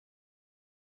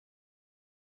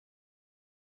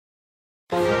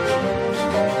Everybody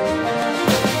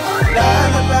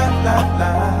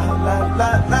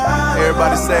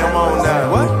say I'm on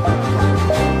now. What?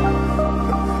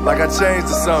 Like I changed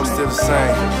to something, still the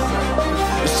same.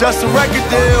 It's just a record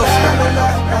deal.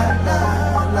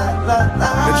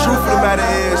 The truth of the matter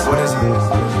is, what is it?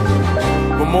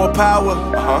 With more power,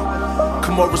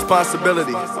 come more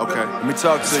responsibility. Okay, let me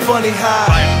talk to you. It's funny how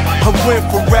I went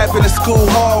from rapping in school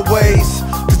hallways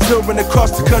to touring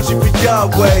across the country for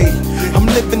Yahweh. I'm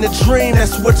living a dream,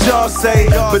 that's what y'all say,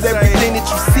 but everything that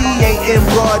you see ain't in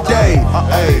broad day.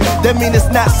 That mean it's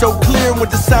not so clear when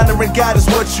dishonoring God is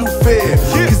what you fear.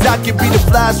 Cause I can be the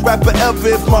flyest rapper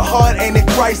ever if my heart ain't in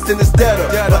Christ and it's deader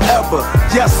forever.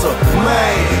 Yes sir,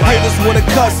 man. Haters wanna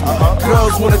cuss me,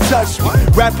 girls wanna touch me,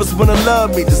 rappers wanna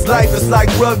love me. This life is like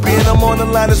rugby and I'm on the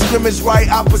line of scrimmage right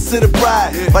opposite of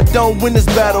pride. If I don't win this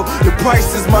battle, the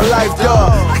price is my life,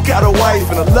 dog. I got a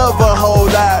wife and I love her whole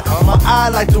lot. My eye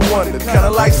like the one,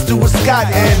 kinda like Stuart Scott.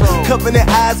 And covenant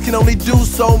eyes can only do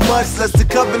so much, less the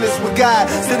covenants with God.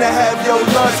 Then I have your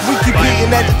lunch. We keep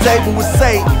eating at the table with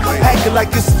Satan, acting like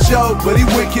it's a joke, but he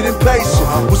wicked and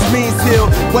patient, which means he'll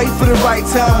wait for the right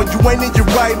time. When you ain't in your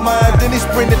right mind, then he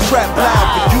spring the trap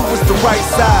line. For you it's the right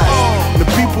size. The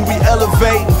people we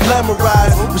elevate and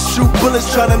glamorize, we shoot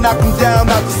bullets trying to knock them down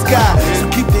out the sky. So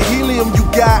keep the helium you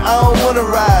got, I don't wanna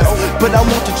rise, but I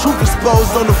want the truth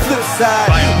exposed on the flip side.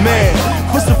 Man,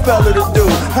 what's a fella to do?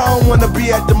 I don't wanna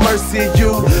be at the mercy of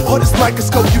you, or this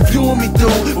microscope you viewing me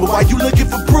through. But while you looking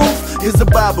for proof, here's the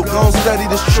Bible, gon' study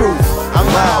this truth. I'm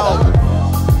out.